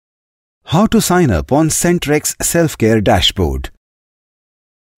How to sign up on Centrex Self-Care Dashboard.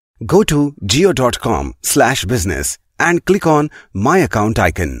 Go to jio.com/business and click on My Account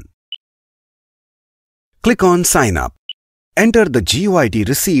icon. Click on Sign Up. Enter the Jio ID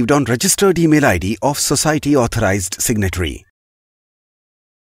received on registered email ID of Society Authorized Signatory.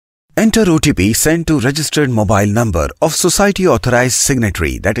 Enter OTP sent to registered mobile number of Society Authorized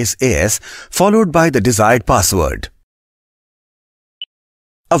Signatory, that is AS, followed by the desired password.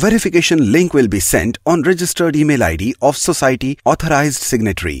 A verification link will be sent on registered email ID of Society Authorized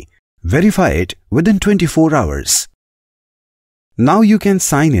Signatory. Verify it within 24 hours. Now you can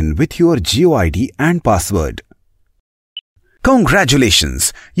sign in with your Jio ID and password.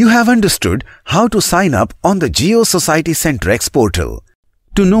 Congratulations! You have understood how to sign up on the Jio Society Centrex portal.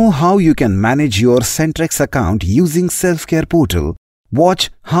 To know how you can manage your Centrex account using Self-Care portal, watch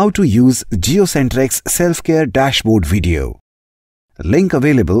how to use JioCentrex Self-Care Dashboard video. Link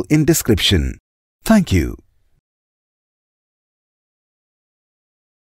available in description. Thank you.